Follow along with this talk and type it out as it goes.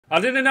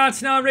Adding a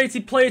 99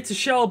 rated player to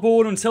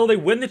Shellbourne until they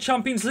win the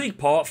Champions League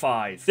Part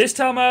 5. This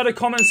time I had a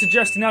comment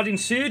suggesting adding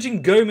Serge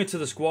and Goma to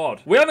the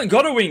squad. We haven't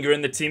got a winger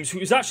in the team, so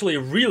it was actually a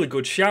really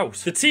good shout.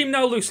 The team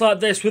now looks like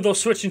this, with us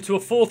switching to a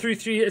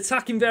 4-3-3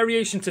 attacking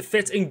variation to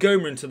fit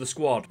Goma into the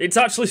squad. It's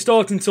actually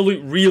starting to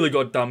look really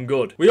goddamn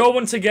good. We are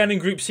once again in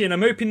Group C, and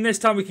I'm hoping this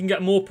time we can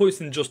get more points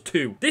than just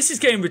 2. This is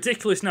getting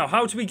ridiculous now.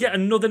 How do we get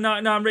another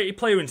 99 rated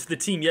player into the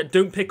team yet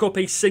don't pick up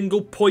a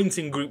single point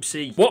in Group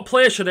C? What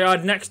player should I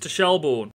add next to Shellbourne?